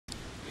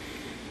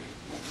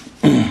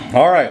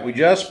All right, we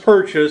just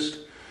purchased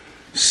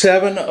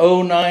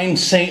 709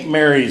 St.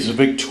 Mary's, a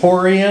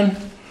Victorian,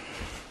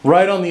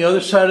 right on the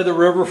other side of the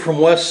river from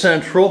West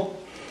Central.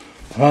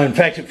 In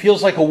fact, it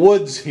feels like a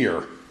woods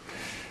here.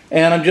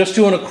 And I'm just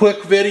doing a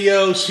quick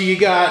video so you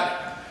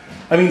got,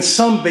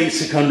 some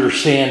basic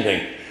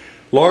understanding.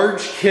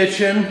 Large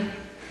kitchen,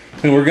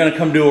 and we're going to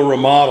come do a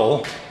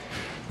remodel.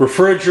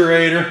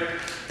 Refrigerator.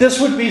 This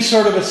would be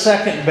sort of a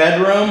second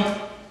bedroom,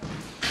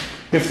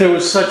 if there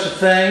was such a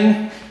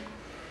thing.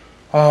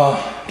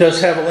 Does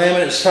have a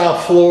laminate style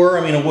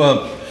floor,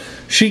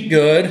 sheet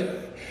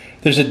good.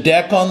 There's a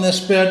deck on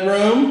this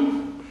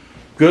bedroom,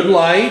 good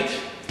light.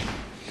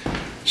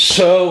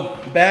 So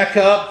back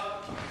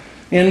up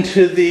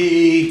into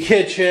the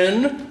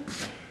kitchen.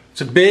 It's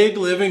a big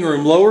living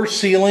room, lower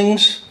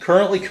ceilings,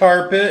 currently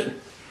carpet.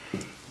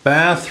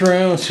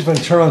 Bathroom, let's see if I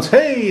can turn on,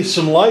 hey,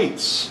 some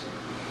lights.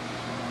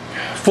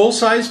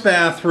 Full-size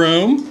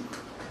bathroom.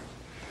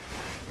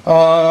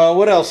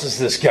 What else is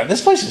this got?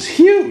 This place is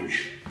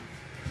huge.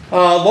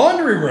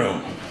 Laundry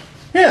room.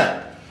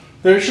 Yeah.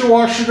 There's your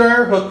washer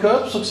dryer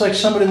hookups. Looks like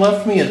somebody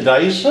left me a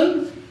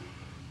Dyson.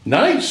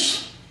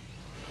 Nice.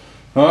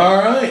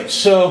 Alright,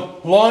 so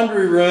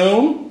laundry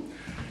room.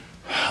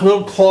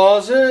 Little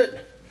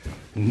closet.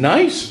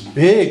 Nice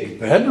big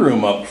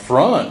bedroom up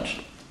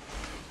front.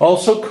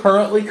 Also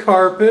currently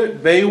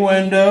carpet, bay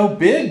window,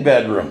 big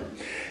bedroom.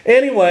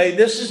 Anyway,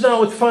 this is not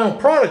what the final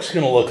product's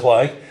going to look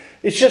like.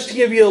 It's just to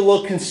give you a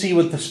look and see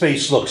what the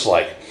space looks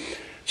like.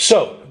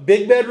 So,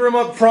 big bedroom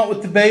up front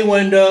with the bay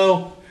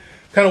window.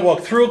 Kind of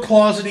walk through a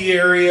closet-y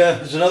area.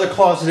 There's another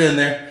closet in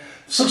there.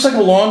 This looks like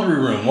a laundry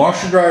room.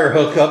 Washer dryer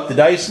hookup. The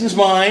Dyson's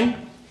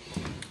mine.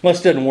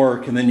 Unless it doesn't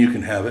work, and then you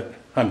can have it.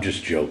 I'm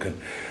just joking.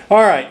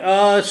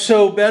 Alright,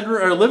 so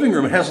bedroom or living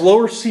room. It has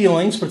lower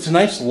ceilings, but it's a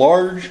nice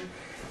large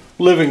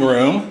living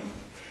room.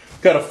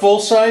 Got a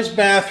full-size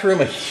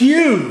bathroom, a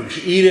huge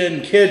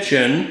eat-in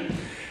kitchen,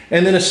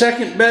 and then a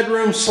second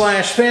bedroom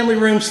slash family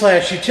room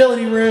slash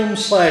utility room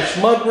slash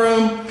mud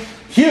room.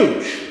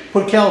 Huge.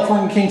 Put a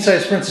California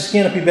king-size princess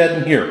canopy bed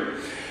in here.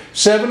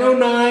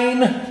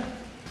 709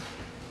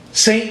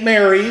 St.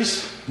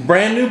 Mary's,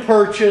 brand new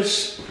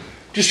purchase.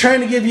 Just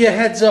trying to give you a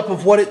heads up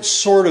of what it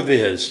sort of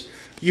is.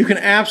 You can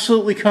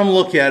absolutely come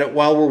look at it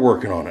while we're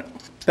working on it.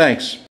 Thanks.